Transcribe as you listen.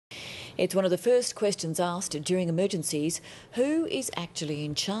It's one of the first questions asked during emergencies: who is actually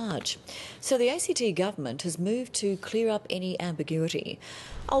in charge? So the ACT government has moved to clear up any ambiguity.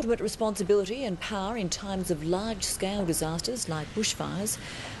 Ultimate responsibility and power in times of large-scale disasters like bushfires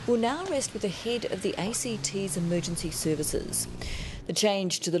will now rest with the head of the ACT's emergency services. The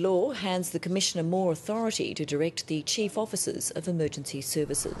change to the law hands the Commissioner more authority to direct the chief officers of emergency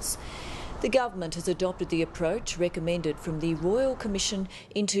services. The government has adopted the approach recommended from the Royal Commission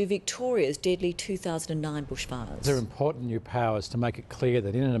into Victoria's deadly 2009 bushfires. There are important new powers to make it clear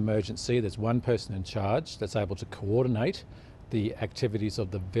that in an emergency there's one person in charge that's able to coordinate the activities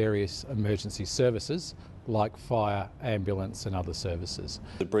of the various emergency services like fire, ambulance and other services.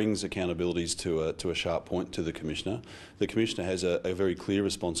 It brings accountabilities to a sharp point to the Commissioner. The Commissioner has a very clear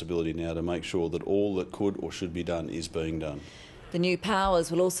responsibility now to make sure that all that could or should be done is being done. The new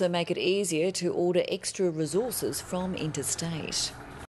powers will also make it easier to order extra resources from interstate.